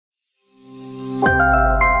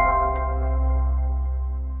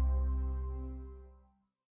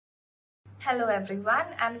Hello everyone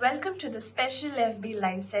and welcome to the special FB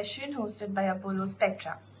live session hosted by Apollo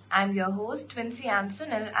Spectra. I'm your host Twinsy and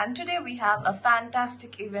Sunil, and today we have a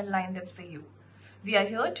fantastic event lined up for you. We are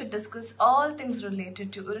here to discuss all things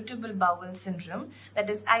related to Irritable Bowel Syndrome, that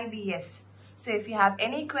is IBS. So if you have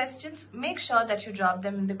any questions, make sure that you drop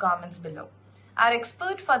them in the comments below. Our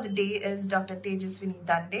expert for the day is Dr. Tejaswini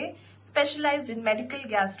Dande, specialized in medical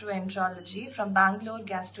gastroenterology from Bengaluru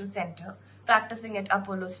Gastro Center, practicing at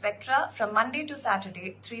Apollo Spectra from Monday to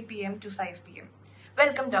Saturday, 3 p.m. to 5 p.m.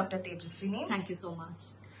 Welcome, Dr. Tejaswini. Thank you so much.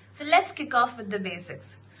 So let's kick off with the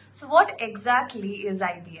basics. So what exactly is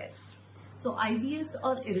IBS? So IBS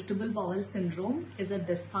or Irritable Bowel Syndrome is a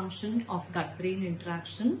dysfunction of gut-brain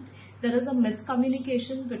interaction. There is a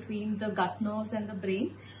miscommunication between the gut nerves and the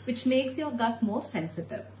brain, which makes your gut more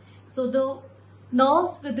sensitive. So the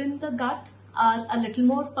nerves within the gut are a little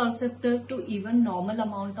more perceptive to even normal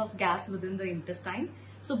amount of gas within the intestine.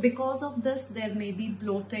 So because of this, there may be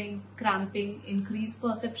bloating, cramping, increased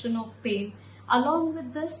perception of pain. Along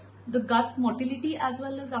with this, the gut motility as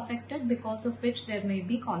well is affected, because of which there may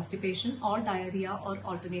be constipation or diarrhea or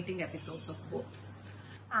alternating episodes of both.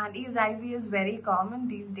 And is IBS very common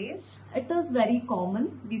these days? It is very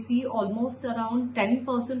common. We see almost around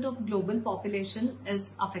 10% of global population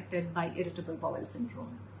is affected by Irritable Bowel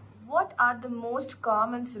Syndrome. What are the most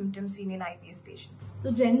common symptoms seen in IBS patients? So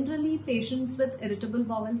generally, patients with Irritable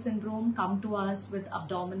Bowel Syndrome come to us with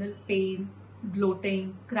abdominal pain,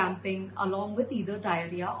 bloating, cramping, along with either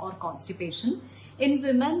diarrhea or constipation. In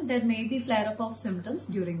women, there may be flare-up of symptoms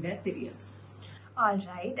during their periods.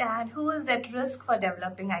 Alright, and who is at risk for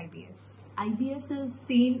developing IBS? IBS is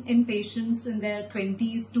seen in patients in their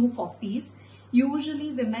 20s to 40s.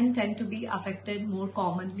 Usually, women tend to be affected more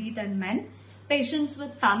commonly than men. Patients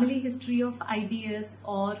with family history of IBS,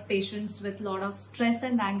 or patients with a lot of stress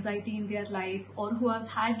and anxiety in their life, or who have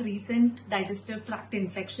had recent digestive tract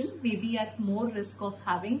infection may be at more risk of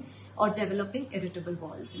having or developing Irritable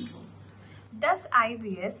Bowel Syndrome. Does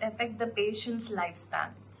IBS affect the patient's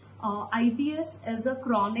lifespan? IBS is a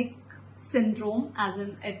chronic syndrome, as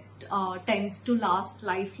in it tends to last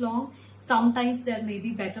lifelong. Sometimes there may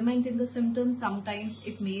be betterment in the symptoms, sometimes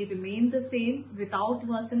it may remain the same without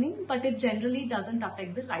worsening, but it generally doesn't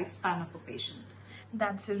affect the lifespan of a patient.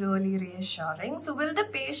 That's really reassuring. So will the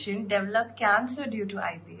patient develop cancer due to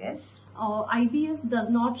IBS? IBS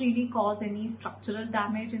does not really cause any structural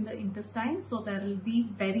damage in the intestine, so there will be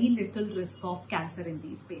very little risk of cancer in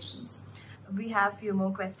these patients. We have few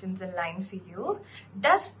more questions in line for you.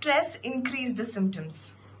 Does stress increase the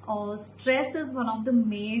symptoms? Stress is one of the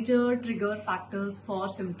major trigger factors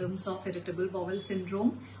for symptoms of Irritable Bowel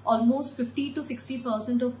Syndrome. Almost 50 to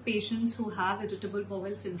 60% of patients who have Irritable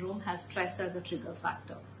Bowel Syndrome have stress as a trigger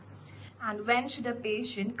factor. And when should a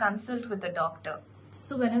patient consult with a doctor?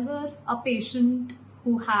 So whenever a patient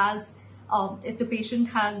who has, if the patient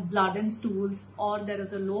has blood in stools, or there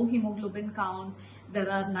is a low hemoglobin count, there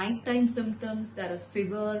are nighttime symptoms, there is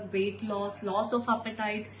fever, weight loss, loss of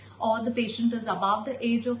appetite, or the patient is above the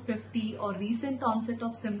age of 50 or recent onset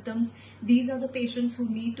of symptoms, these are the patients who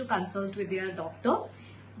need to consult with their doctor.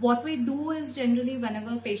 What we do is, generally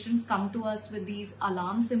whenever patients come to us with these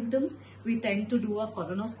alarm symptoms, we tend to do a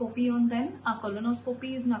colonoscopy on them. A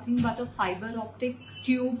colonoscopy is nothing but a fiber optic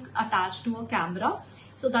tube attached to a camera.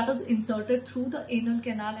 So that is inserted through the anal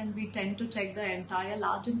canal, and we tend to check the entire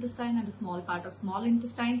large intestine and a small part of small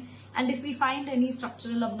intestine. And if we find any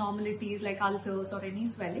structural abnormalities like ulcers or any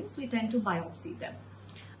swellings, we tend to biopsy them.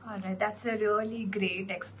 Alright, that's a really great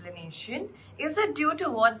explanation. Is it due to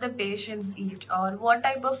what the patients eat, or what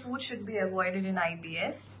type of food should be avoided in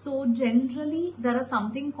IBS? So generally, there is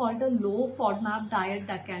something called a low FODMAP diet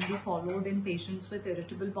that can be followed in patients with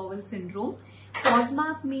Irritable Bowel Syndrome.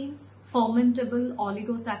 FODMAP means fermentable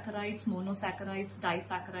oligosaccharides, monosaccharides,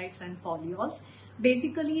 disaccharides and polyols.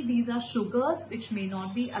 Basically, these are sugars which may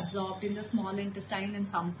not be absorbed in the small intestine in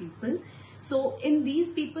some people. So in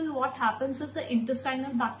these people, what happens is the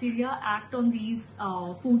intestinal bacteria act on these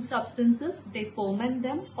food substances. They ferment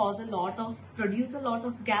them, produce a lot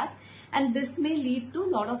of gas, and this may lead to a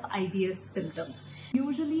lot of IBS symptoms.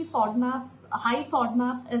 Usually high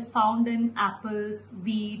FODMAP is found in apples,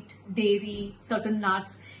 wheat, dairy, certain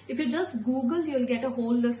nuts. If you just Google, you'll get a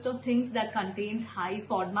whole list of things that contains high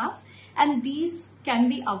FODMAPs, and these can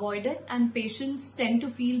be avoided, and patients tend to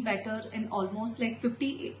feel better in almost like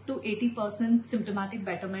 50 to 80% symptomatic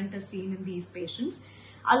betterment is seen in these patients.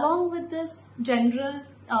 Along with this, general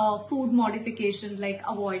food modification like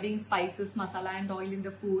avoiding spices, masala and oil in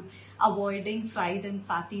the food, avoiding fried and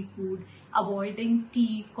fatty food, avoiding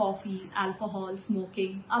tea, coffee, alcohol,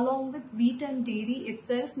 smoking, along with wheat and dairy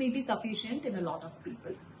itself may be sufficient in a lot of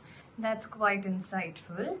people. That's quite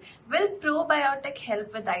insightful. Will probiotic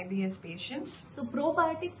help with IBS patients? So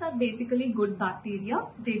probiotics are basically good bacteria.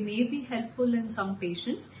 They may be helpful in some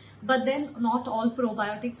patients, but then not all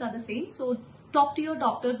probiotics are the same. So talk to your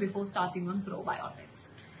doctor before starting on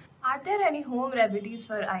probiotics. Are there any home remedies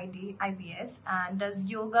for IBS, and does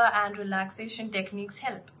yoga and relaxation techniques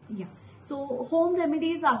help? Yeah. So home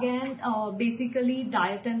remedies again, basically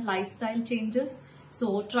diet and lifestyle changes.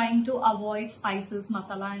 So trying to avoid spices,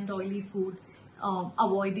 masala and oily food,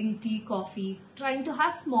 avoiding tea, coffee, trying to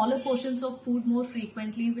have smaller portions of food more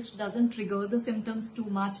frequently, which doesn't trigger the symptoms too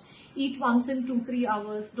much. Eat once in 2-3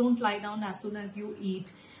 hours. Don't lie down as soon as you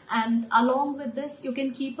eat. And along with this, you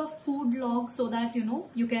can keep a food log so that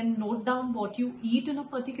you can note down what you eat in a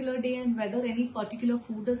particular day and whether any particular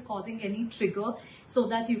food is causing any trigger, so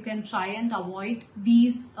that you can try and avoid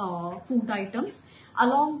these food items.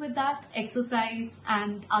 Along with that, exercise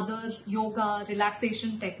and other yoga,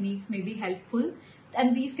 relaxation techniques may be helpful,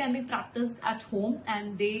 and these can be practiced at home,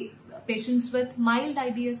 and patients with mild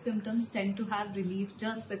IBS symptoms tend to have relief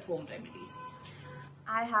just with home remedies.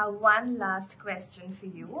 I have one last question for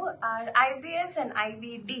you. Are IBS and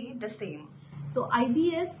IBD the same? So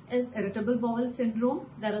IBS is Irritable Bowel Syndrome.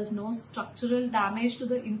 There is no structural damage to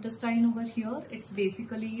the intestine over here. It's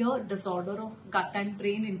basically a disorder of gut and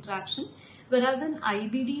brain interaction. Whereas in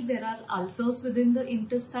IBD, there are ulcers within the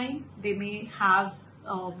intestine. They may have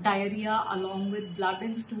diarrhea along with blood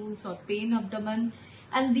in stools or pain abdomen.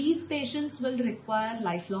 And these patients will require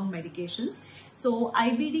lifelong medications. So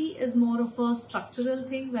IBD is more of a structural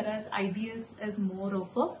thing, whereas IBS is more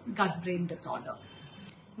of a gut-brain disorder.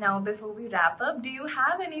 Now, before we wrap up, do you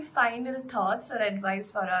have any final thoughts or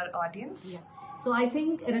advice for our audience? Yeah. So I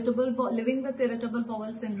think living with irritable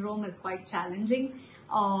bowel syndrome is quite challenging.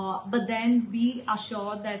 But then be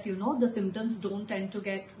assured that the symptoms don't tend to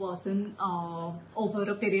get worsen over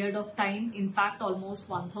a period of time. In fact, almost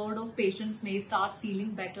 1/3 of patients may start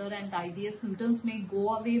feeling better, and IBS symptoms may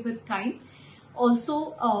go away with time.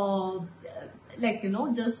 Also,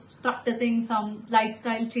 just practicing some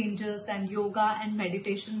lifestyle changes and yoga and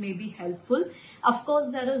meditation may be helpful. Of course,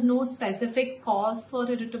 there is no specific cause for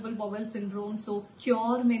irritable bowel syndrome, so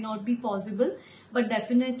cure may not be possible, but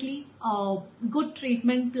definitely a good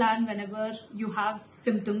treatment plan whenever you have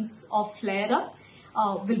symptoms of flare-up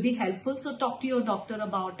will be helpful. So talk to your doctor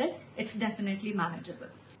about it. It's definitely manageable.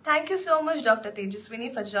 Thank you so much, Dr.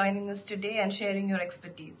 Tejaswini, for joining us today and sharing your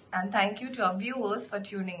expertise. And thank you to our viewers for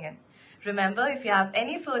tuning in. Remember, if you have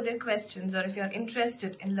any further questions or if you're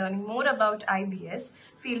interested in learning more about IBS,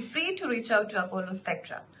 feel free to reach out to Apollo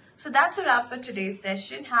Spectra. So that's a wrap for today's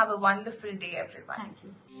session. Have a wonderful day, everyone. Thank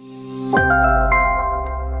you.